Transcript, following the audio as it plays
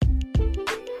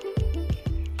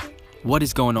What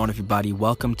is going on, everybody?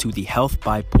 Welcome to the Health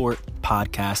by Port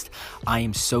podcast. I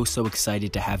am so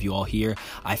excited to have you all here.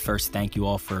 I first thank you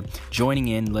all for joining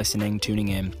in, listening, tuning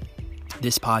in.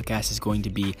 This podcast is going to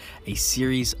be a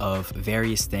series of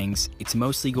various things. It's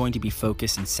mostly going to be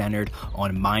focused and centered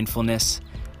on mindfulness,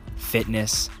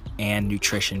 fitness, and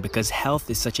nutrition because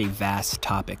health is such a vast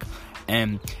topic.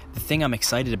 And the thing I'm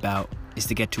excited about is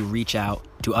to get to reach out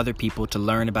to other people, to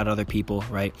learn about other people,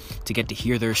 right? To get to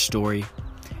hear their story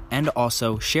and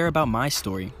also share about my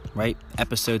story, right?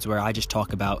 Episodes where I just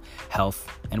talk about health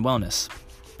and wellness.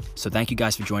 So thank you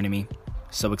guys for joining me.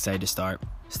 So excited to start.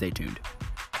 Stay tuned.